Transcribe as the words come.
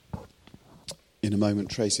In a moment,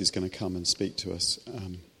 Tracy's going to come and speak to us,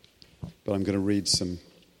 but I'm going to read some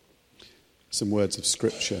words of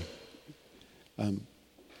Scripture.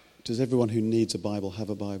 Does everyone who needs a Bible have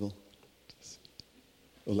a Bible?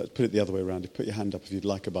 Or let's put it the other way around. Put your hand up if you'd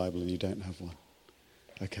like a Bible and you don't have one.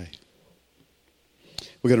 Okay.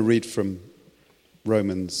 We're going to read from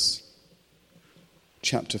Romans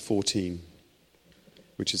chapter 14,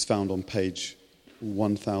 which is found on page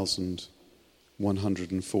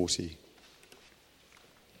 1140.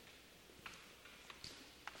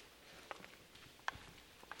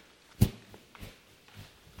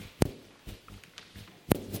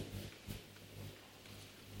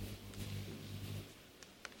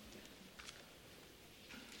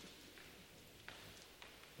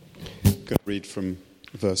 Going to read from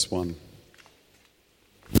verse 1.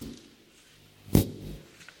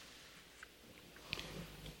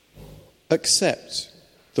 Accept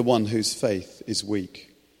the one whose faith is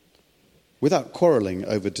weak, without quarrelling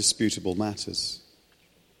over disputable matters.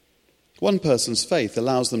 One person's faith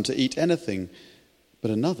allows them to eat anything,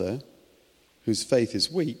 but another, whose faith is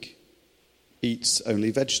weak, eats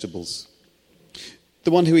only vegetables.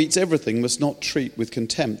 The one who eats everything must not treat with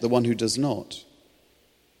contempt the one who does not.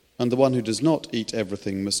 And the one who does not eat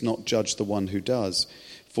everything must not judge the one who does,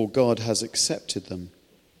 for God has accepted them.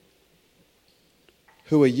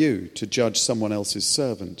 Who are you to judge someone else's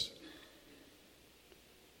servant?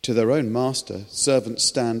 To their own master, servants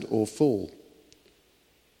stand or fall,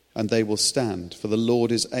 and they will stand, for the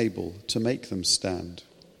Lord is able to make them stand.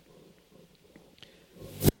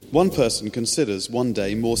 One person considers one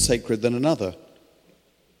day more sacred than another.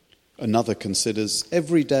 Another considers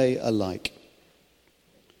every day alike.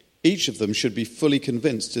 Each of them should be fully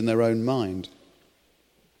convinced in their own mind.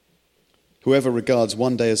 Whoever regards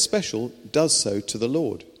one day as special does so to the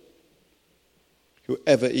Lord.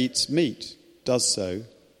 Whoever eats meat does so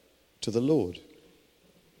to the Lord,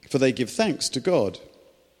 for they give thanks to God.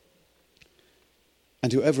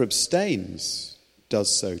 And whoever abstains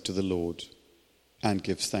does so to the Lord and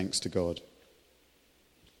gives thanks to God.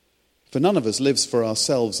 For none of us lives for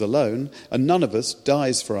ourselves alone, and none of us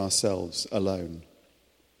dies for ourselves alone.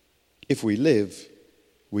 If we live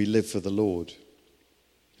for the Lord.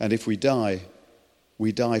 And if we die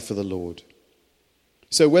for the Lord.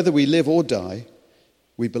 So whether we live or die,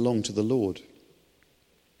 we belong to the Lord.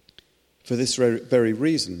 For this very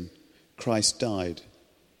reason, Christ died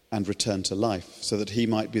and returned to life, so that he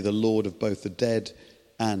might be the Lord of both the dead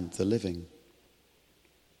and the living.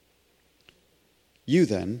 You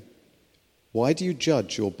then, why do you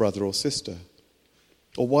judge your brother or sister?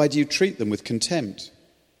 Or why do you treat them with contempt?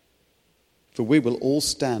 For we will all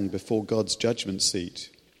stand before God's judgment seat.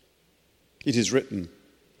 It is written,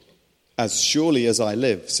 "As surely as I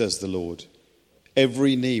live, says the Lord,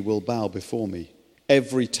 every knee will bow before me,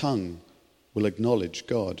 every tongue will acknowledge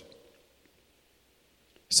God."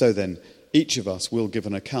 So then, each of us will give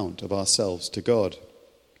an account of ourselves to God.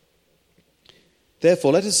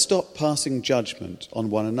 Therefore, let us stop passing judgment on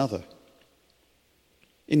one another.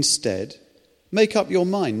 Instead, make up your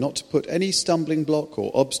mind not to put any stumbling block or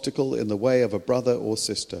obstacle in the way of a brother or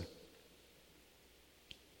sister.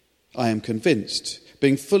 I am convinced,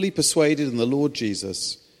 being fully persuaded in the Lord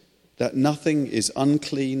Jesus, that nothing is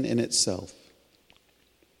unclean in itself.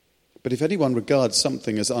 But if anyone regards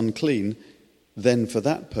something as unclean, then for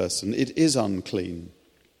that person it is unclean.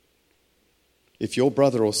 If your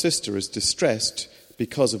brother or sister is distressed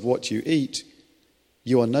because of what you eat,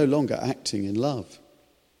 you are no longer acting in love.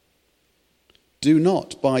 Do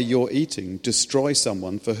not, by your eating, destroy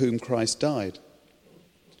someone for whom Christ died.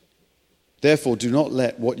 Therefore, do not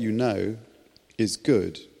let what you know is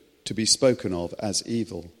good to be spoken of as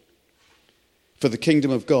evil. For the kingdom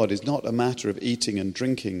of God is not a matter of eating and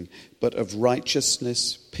drinking, but of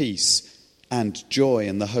righteousness, peace, and joy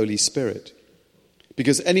in the Holy Spirit.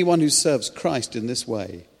 Because anyone who serves Christ in this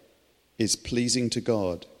way is pleasing to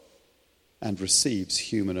God and receives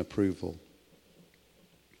human approval.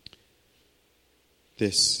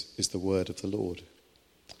 This is the word of the Lord.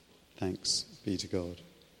 Thanks be to God.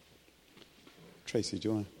 Tracy, do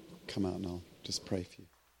you want to come out and I'll just pray for you?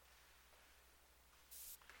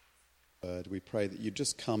 We pray that you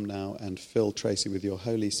just come now and fill Tracy with your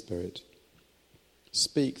Holy Spirit.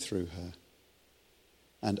 Speak through her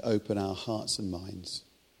and open our hearts and minds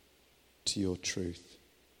to your truth.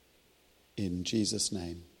 In Jesus'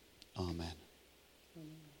 name, amen.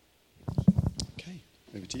 Okay,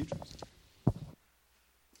 over to you, Tracy.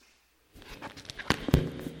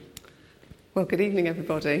 Well, good evening,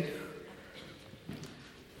 everybody.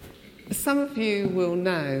 Some of you will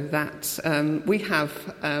know that we have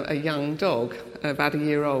a young dog, about a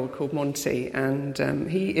year old, called Monty, and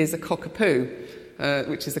he is a cockapoo,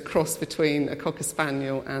 which is a cross between a cocker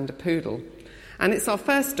spaniel and a poodle. And it's our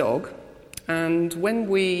first dog, and when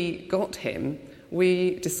we got him,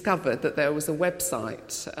 we discovered that there was a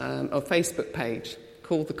website, a Facebook page,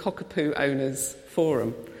 called the Cockapoo Owners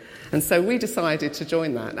Forum. And so we decided to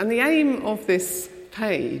join that. And the aim of this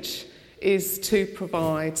page is to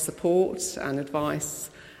provide support and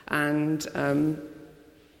advice and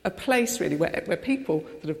a place really where people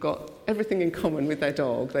that have got everything in common with their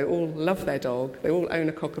dog, they all love their dog, they all own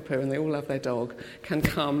a cockapoo and they all love their dog, can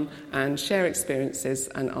come and share experiences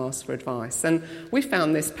and ask for advice. And we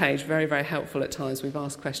found this page very, very helpful at times. We've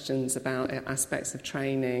asked questions about aspects of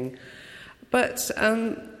training. But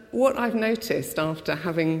what I've noticed after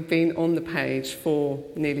having been on the page for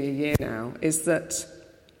nearly a year now is that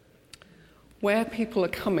where people are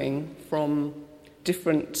coming from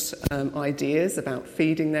different ideas about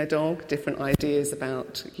feeding their dog, different ideas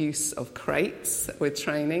about use of crates with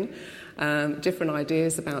training, different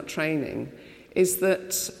ideas about training, is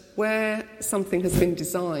that where something has been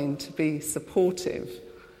designed to be supportive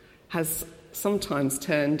has sometimes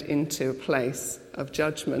turned into a place of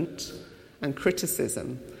judgment and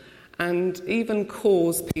criticism, and even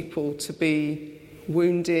cause people to be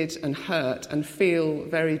wounded and hurt and feel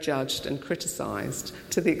very judged and criticised,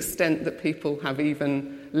 to the extent that people have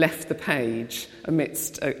even left the page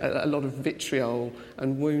amidst a lot of vitriol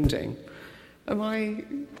and wounding. Am I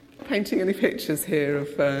painting any pictures here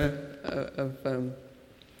of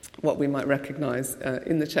what we might recognise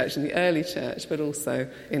in the church, in the early church, but also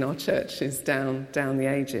in our churches down the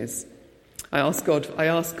ages? I asked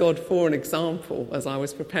God for an example as I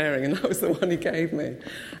was preparing, and that was the one he gave me.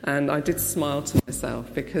 And I did smile to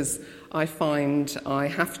myself, because I find I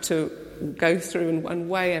have to go through and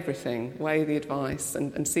weigh everything, weigh the advice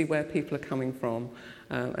and see where people are coming from,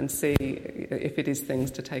 and see if it is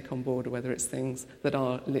things to take on board or whether it's things that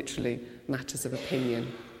are literally matters of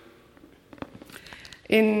opinion.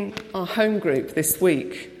 In our home group this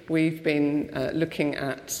week, we've been looking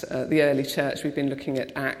at the early church. We've been looking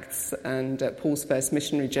at Acts and Paul's first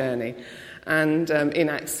missionary journey. And in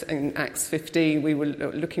Acts 15, we were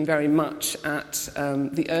looking very much at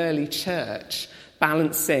the early church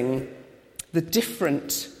balancing the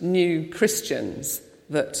different new Christians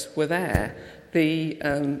that were there.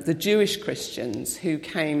 The Jewish Christians who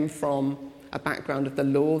came from a background of the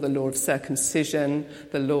law of circumcision,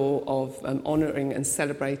 the law of honouring and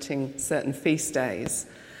celebrating certain feast days.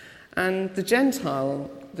 And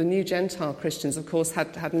the new Gentile Christians, of course,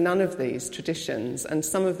 had none of these traditions, and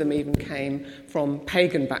some of them even came from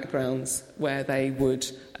pagan backgrounds where they would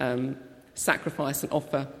sacrifice and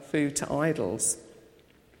offer food to idols.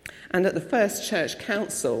 And at the first church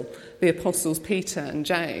council, the apostles Peter and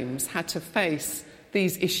James had to face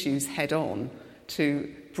these issues head on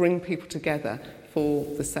to bring people together for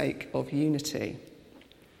the sake of unity.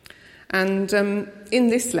 And in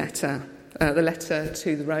this letter, the letter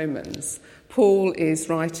to the Romans, Paul is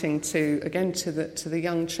writing to the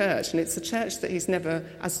young church, and it's a church that he's never,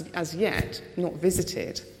 as yet, not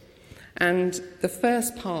visited. And the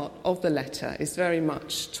first part of the letter is very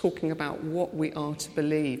much talking about what we are to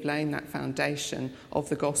believe, laying that foundation of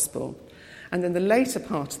the gospel. And then the later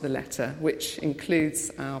part of the letter, which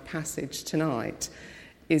includes our passage tonight,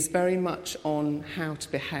 is very much on how to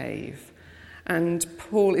behave. And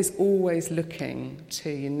Paul is always looking to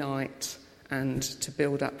unite and to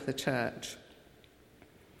build up the church.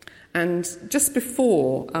 And just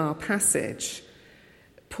before our passage,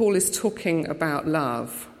 Paul is talking about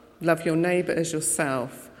love. Love your neighbour as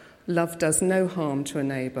yourself. Love does no harm to a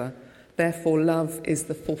neighbour. Therefore, love is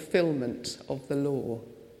the fulfilment of the law.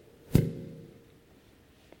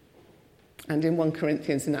 And in 1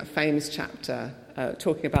 Corinthians, in that famous chapter,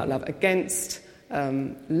 talking about love, against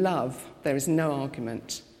love, there is no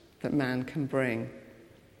argument that man can bring.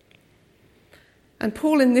 And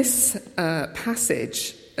Paul, in this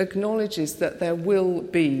passage, acknowledges that there will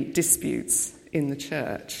be disputes in the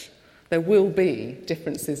church. There will be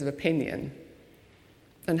differences of opinion.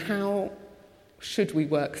 And how should we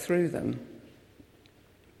work through them?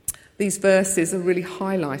 These verses are really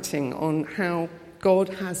highlighting on how God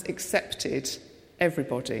has accepted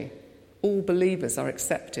everybody. All believers are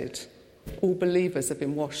accepted. All believers have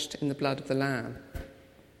been washed in the blood of the Lamb.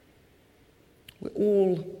 We're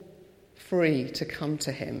all free to come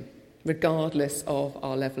to him, regardless of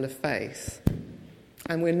our level of faith.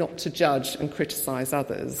 And we're not to judge and criticise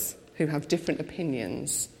others who have different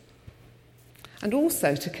opinions. And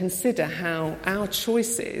also to consider how our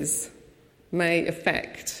choices may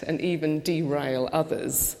affect and even derail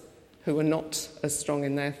others who are not as strong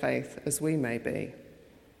in their faith as we may be.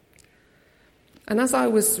 And as I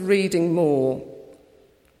was reading more,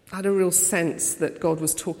 I had a real sense that God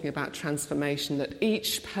was talking about transformation, that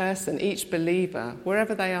each person, each believer,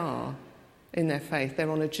 wherever they are in their faith,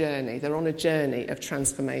 they're on a journey. They're on a journey of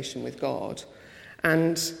transformation with God.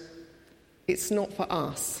 And it's not for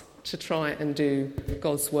us to try and do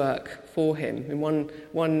God's work for him. In one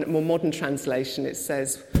more modern translation, it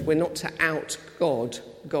says, we're not to out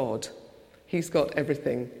God. He's got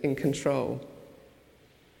everything in control.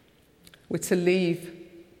 We're to leave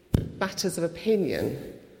matters of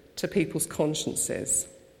opinion to people's consciences.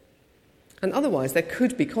 And otherwise, there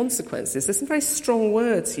could be consequences. There's some very strong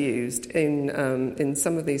words used in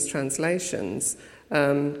some of these translations.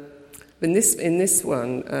 In this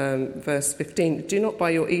one, verse 15, do not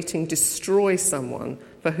by your eating destroy someone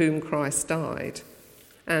for whom Christ died.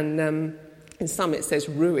 And in some it says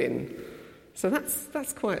ruin. So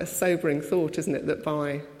that's quite a sobering thought, isn't it, that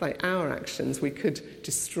by our actions we could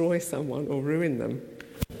destroy someone or ruin them.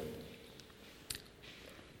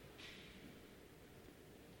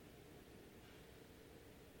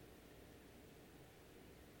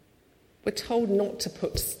 We're told not to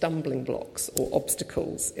put stumbling blocks or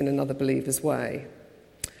obstacles in another believer's way.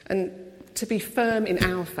 And to be firm in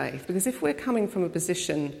our faith, because if we're coming from a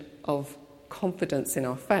position of confidence in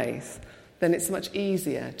our faith, then it's much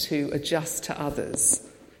easier to adjust to others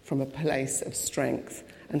from a place of strength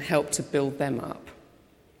and help to build them up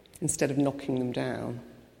instead of knocking them down.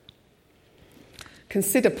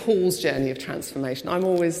 Consider Paul's journey of transformation. I'm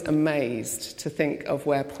always amazed to think of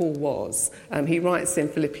where Paul was. He writes in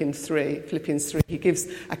Philippians 3, he gives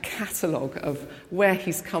a catalogue of where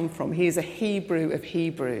he's come from. He is a Hebrew of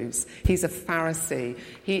Hebrews. He's a Pharisee.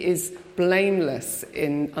 He is blameless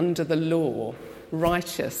under the law,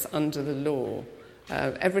 righteous under the law.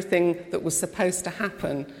 Everything that was supposed to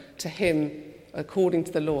happen to him according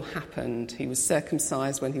to the law happened. He was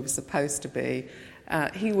circumcised when he was supposed to be.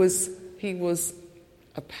 He was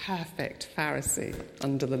a perfect Pharisee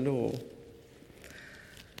under the law.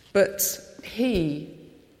 But he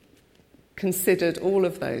considered all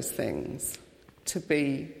of those things to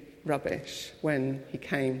be rubbish when he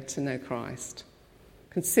came to know Christ.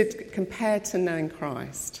 Compared to knowing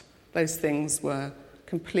Christ, those things were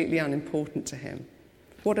completely unimportant to him.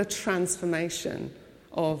 What a transformation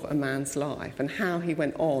of a man's life, and how he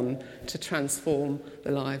went on to transform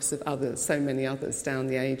the lives of others, so many others down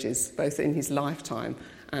the ages, both in his lifetime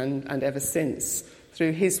and ever since.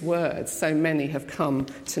 Through his words, so many have come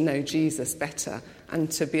to know Jesus better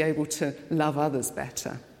and to be able to love others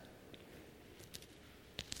better.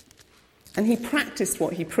 And he practiced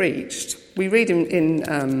what he preached. We read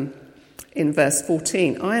in verse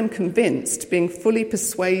 14, I am convinced, being fully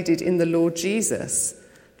persuaded in the Lord Jesus,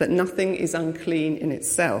 that nothing is unclean in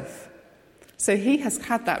itself. So he has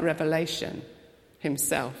had that revelation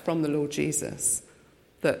himself from the Lord Jesus,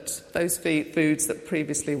 that those foods that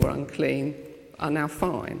previously were unclean are now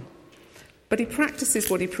fine. But he practices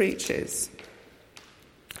what he preaches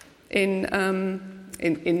in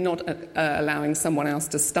not allowing someone else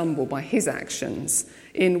to stumble by his actions.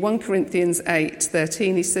 In 1 Corinthians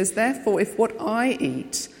 8:13, he says, therefore, if what I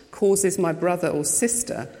eat causes my brother or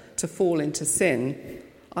sister to fall into sin,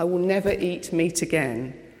 I will never eat meat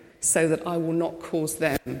again, so that I will not cause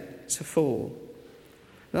them to fall.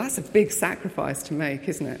 Now, that's a big sacrifice to make,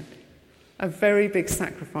 isn't it? A very big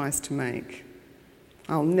sacrifice to make.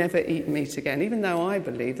 I'll never eat meat again, even though I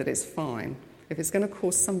believe that it's fine. If it's going to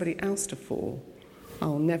cause somebody else to fall,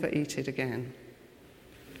 I'll never eat it again.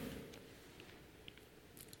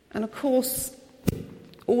 And of course,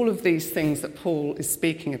 all of these things that Paul is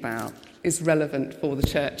speaking about is relevant for the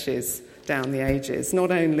churches down the ages.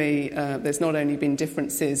 There's not only been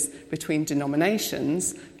differences between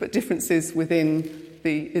denominations, but differences within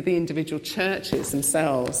the individual churches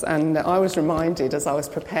themselves. And I was reminded as I was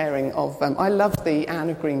preparing of, I love the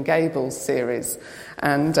Anne of Green Gables series,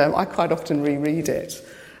 and I quite often reread it.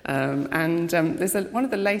 There's one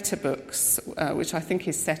of the later books, which I think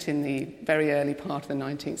is set in the very early part of the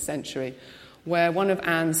 19th century, where one of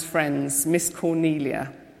Anne's friends, Miss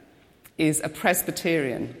Cornelia, is a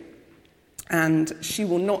Presbyterian, and she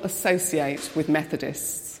will not associate with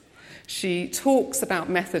Methodists. She talks about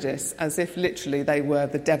Methodists as if literally they were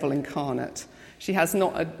the devil incarnate. She has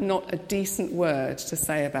not a decent word to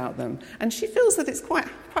say about them. And she feels that it's quite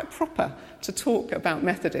proper to talk about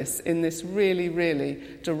Methodists in this really, really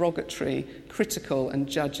derogatory, critical and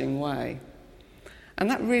judging way.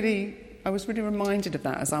 And I was really reminded of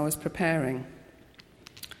that as I was preparing.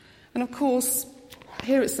 And of course,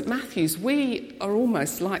 here at St Matthew's, we are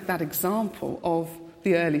almost like that example of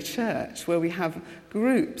the early church, where we have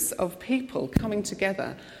groups of people coming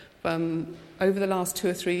together over the last 2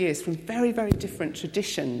 or 3 years from very, very different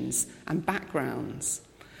traditions and backgrounds.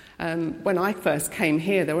 When I first came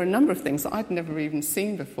here, there were a number of things that I'd never even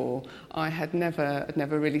seen before. I had never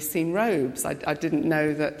really seen robes. I didn't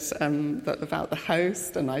know that about the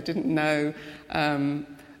host, and I didn't know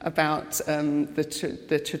about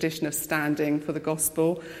the tradition of standing for the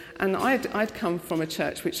gospel. And I'd come from a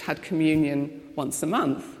church which had communion once a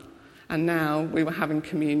month, and now we were having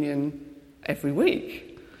communion every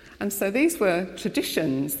week. And so these were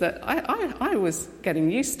traditions that I was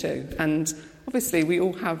getting used to. And obviously we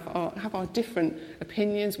all have our different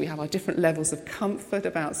opinions, we have our different levels of comfort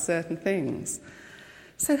about certain things.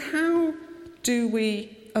 So how do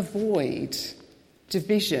we avoid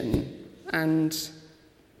division and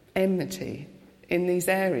enmity in these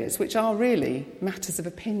areas, which are really matters of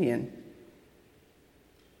opinion?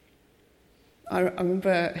 I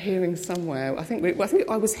remember hearing somewhere, I think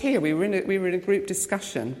I was here, we were in a group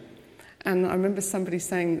discussion, and I remember somebody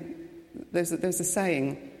saying, there's a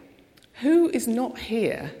saying, "Who is not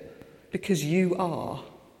here because you are?"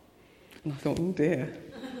 And I thought, oh dear.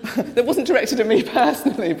 That wasn't directed at me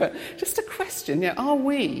personally, but just a question. Yeah,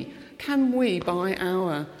 can we, by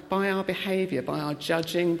our behaviour, by our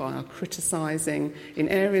judging, by our criticising, in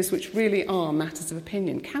areas which really are matters of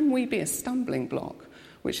opinion, can we be a stumbling block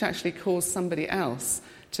which actually cause somebody else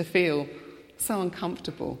to feel so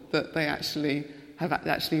uncomfortable that they actually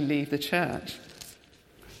leave the church?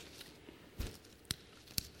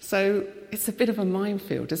 So it's a bit of a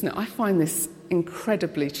minefield, isn't it? I find this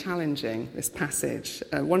incredibly challenging, this passage.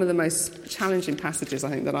 One of the most challenging passages, I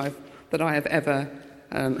think, that I have ever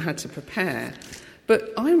had to prepare.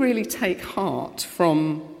 But I really take heart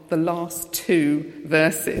from the last 2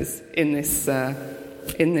 verses in this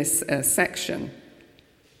section.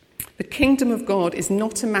 The kingdom of God is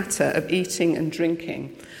not a matter of eating and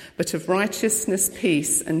drinking, but of righteousness,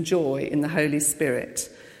 peace, and joy in the Holy Spirit.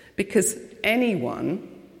 Because anyone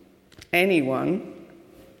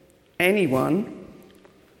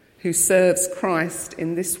who serves Christ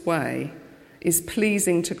in this way is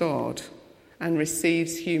pleasing to God and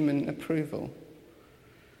receives human approval.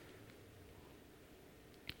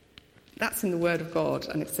 That's in the Word of God,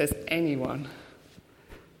 and it says anyone.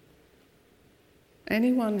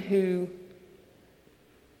 Anyone who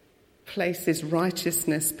places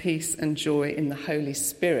righteousness, peace, and joy in the Holy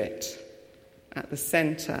Spirit at the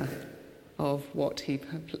centre of what he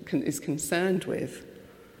is concerned with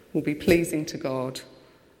will be pleasing to God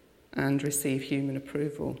and receive human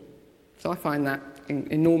approval. So I find that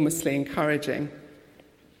enormously encouraging.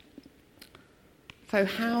 So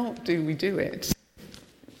how do we do it?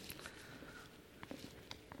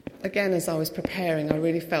 Again, as I was preparing, I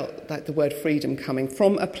really felt like the word freedom coming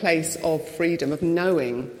from a place of freedom, of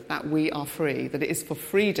knowing that we are free, that it is for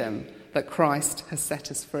freedom that Christ has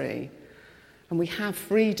set us free. And we have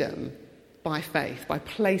freedom by faith, by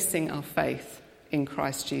placing our faith in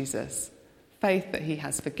Christ Jesus. Faith that he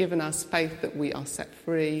has forgiven us, faith that we are set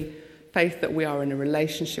free, faith that we are in a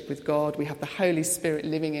relationship with God. We have the Holy Spirit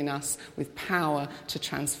living in us with power to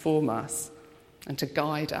transform us and to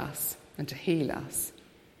guide us and to heal us.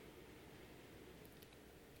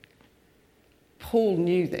 Paul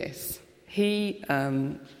knew this. He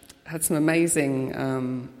had some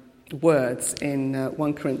amazing words in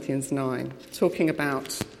 1 Corinthians 9, talking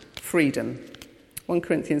about freedom. 1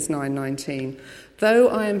 Corinthians 9:19. Though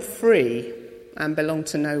I am free and belong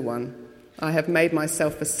to no one, I have made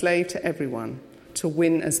myself a slave to everyone to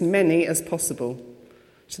win as many as possible.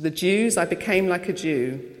 To the Jews I became like a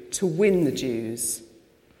Jew to win the Jews.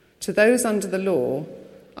 To those under the law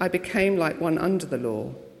I became like one under the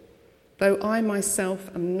law, though I myself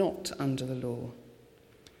am not under the law,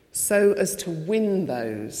 so as to win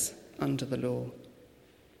those under the law.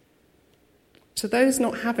 To those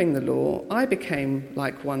not having the law, I became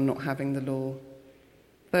like one not having the law,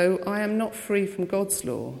 though I am not free from God's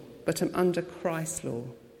law, but am under Christ's law,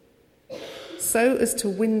 so as to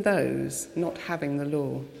win those not having the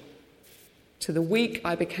law. To the weak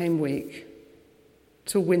I became weak,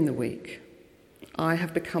 to win the weak. I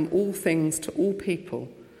have become all things to all people,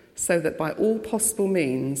 so that by all possible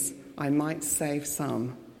means I might save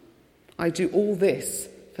some. I do all this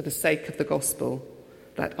for the sake of the gospel,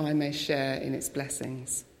 that I may share in its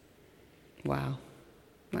blessings. Wow,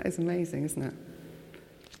 that is amazing, isn't it?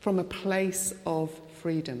 From a place of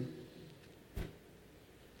freedom.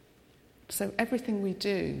 So everything we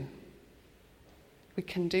do, we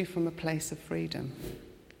can do from a place of freedom.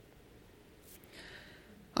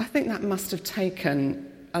 I think that must have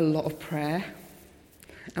taken a lot of prayer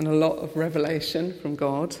and a lot of revelation from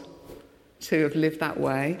God to have lived that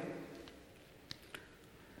way.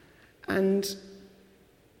 And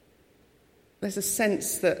there's a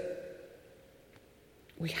sense that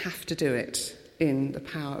we have to do it in the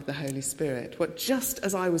power of the Holy Spirit. But just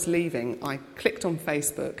as I was leaving, I clicked on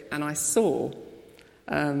Facebook and I saw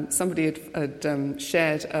somebody had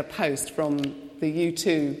shared a post from the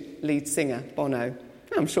U2 lead singer, Bono.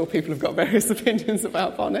 I'm sure people have got various opinions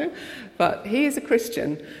about Bono, but he is a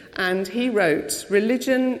Christian, and he wrote,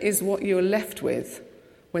 "Religion is what you're left with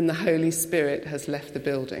when the Holy Spirit has left the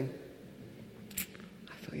building."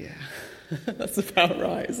 I thought, yeah, that's about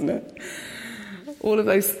right, isn't it? All of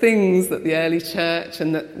those things that the early church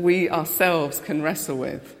and that we ourselves can wrestle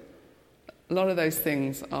with, a lot of those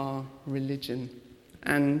things are religion,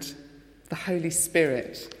 and the Holy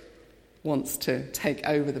Spirit wants to take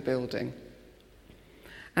over the building.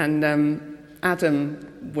 And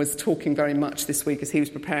Adam was talking very much this week as he was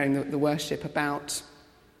preparing the worship about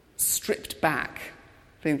stripped back,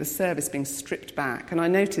 the service being stripped back. And I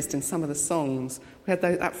noticed in some of the songs, we had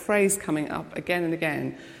that phrase coming up again and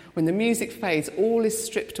again. When the music fades, all is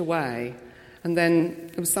stripped away. And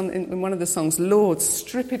then there was in one of the songs, "Lord,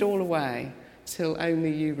 strip it all away till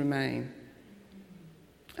only you remain."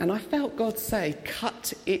 And I felt God say,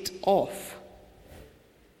 "Cut it off."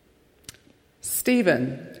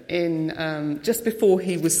 Stephen, just before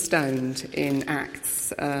he was stoned in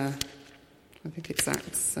Acts, I think it's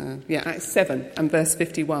Acts 7 and verse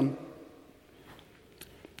 51.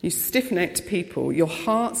 "You stiff-necked people, your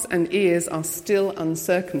hearts and ears are still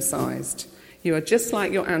uncircumcised. You are just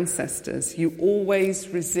like your ancestors. You always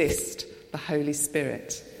resist the Holy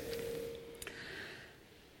Spirit."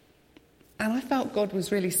 And I felt God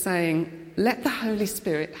was really saying, let the Holy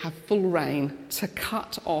Spirit have full reign to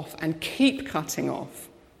cut off and keep cutting off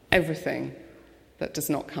everything that does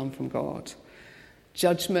not come from God.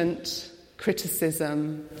 Judgment,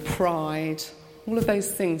 criticism, pride, all of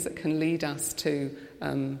those things that can lead us to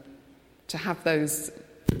have those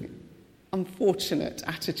unfortunate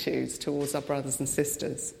attitudes towards our brothers and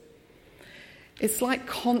sisters. It's like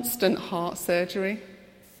constant heart surgery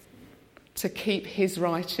to keep his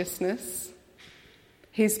righteousness,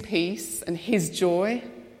 his peace and his joy,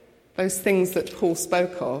 those things that Paul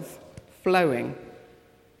spoke of, flowing,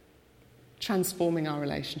 transforming our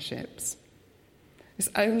relationships. It's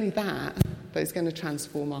only that is going to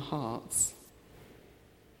transform our hearts.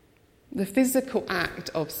 The physical act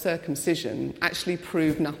of circumcision actually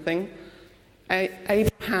proved nothing.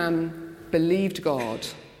 Abraham believed God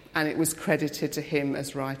and it was credited to him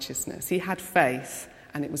as righteousness. He had faith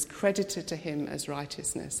and it was credited to him as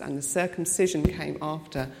righteousness, and the circumcision came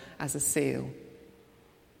after as a seal.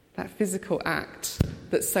 That physical act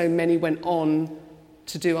that so many went on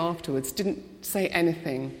to do afterwards didn't say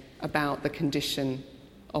anything about the condition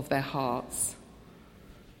of their hearts.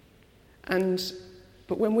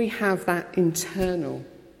 But when we have that internal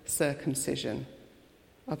circumcision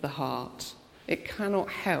of the heart, it cannot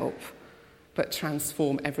help but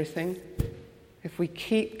transform everything. If we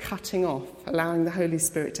keep cutting off, allowing the Holy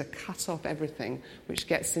Spirit to cut off everything which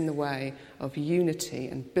gets in the way of unity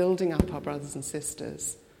and building up our brothers and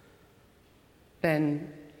sisters,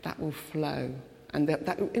 then that will flow, and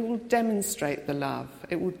it will demonstrate the love.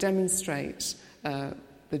 It will demonstrate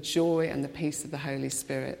the joy and the peace of the Holy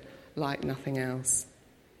Spirit like nothing else.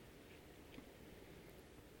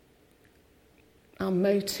 Our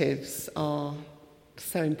motives are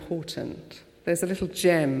so important. There's a little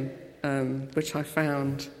gem which I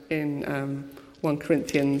found in 1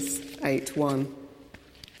 Corinthians 8:1.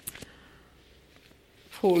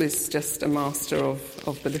 Paul is just a master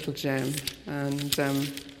of the little gem. And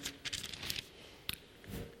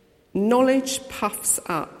knowledge puffs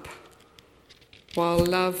up, while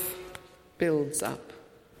love builds up.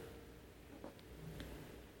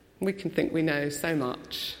 We can think we know so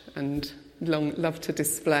much and love to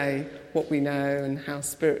display what we know and how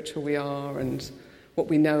spiritual we are and what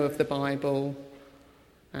we know of the Bible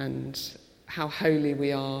and how holy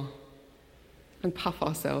we are, and puff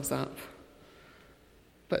ourselves up.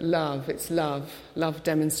 But it's love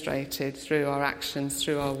demonstrated through our actions,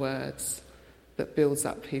 through our words, that builds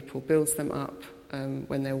up people, builds them up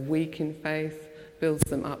when they're weak in faith, builds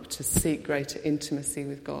them up to seek greater intimacy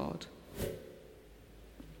with God.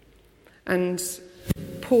 And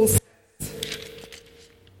Paul says,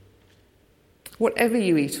 whatever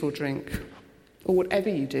you eat or drink, or whatever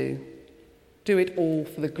you do, do it all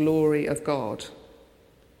for the glory of God.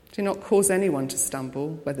 Do not cause anyone to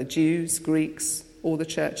stumble, whether Jews, Greeks, or the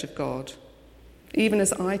church of God, even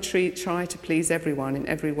as I try to please everyone in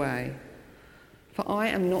every way. For I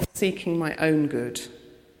am not seeking my own good,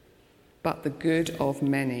 but the good of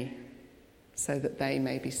many, so that they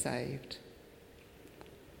may be saved.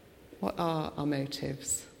 What are our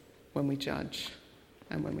motives when we judge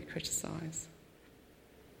and when we criticise?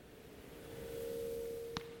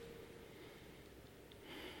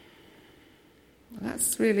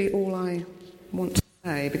 That's really all I want to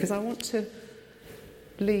say, because I want to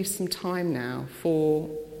leave some time now for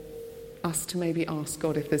us to maybe ask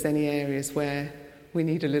God if there's any areas where we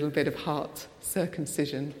need a little bit of heart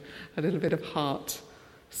circumcision, a little bit of heart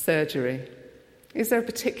surgery. Is there a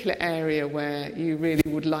particular area where you really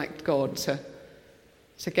would like God to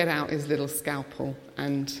get out his little scalpel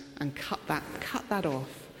and cut that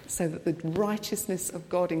off, so that the righteousness of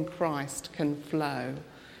God in Christ can flow,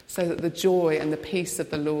 so that the joy and the peace of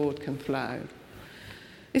the Lord can flow?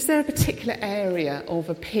 Is there a particular area of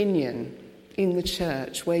opinion in the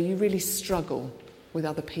church where you really struggle with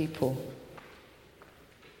other people?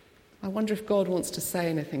 I wonder if God wants to say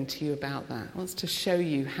anything to you about that, wants to show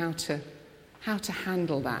you how to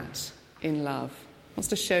handle that in love, wants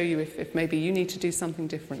to show you if maybe you need to do something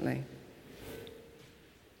differently.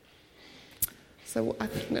 So I'm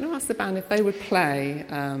going to ask the band if they would play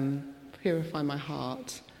Purify My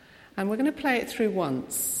Heart. And we're going to play it through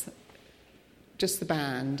once, just the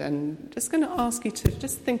band, and just going to ask you to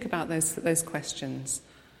just think about those questions.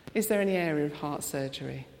 Is there any area of heart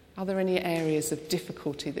surgery? Are there any areas of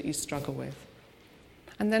difficulty that you struggle with?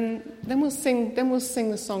 And then we'll sing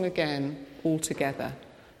the song again all together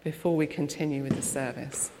before we continue with the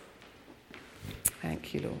service.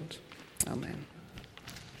 Thank you, Lord. Amen.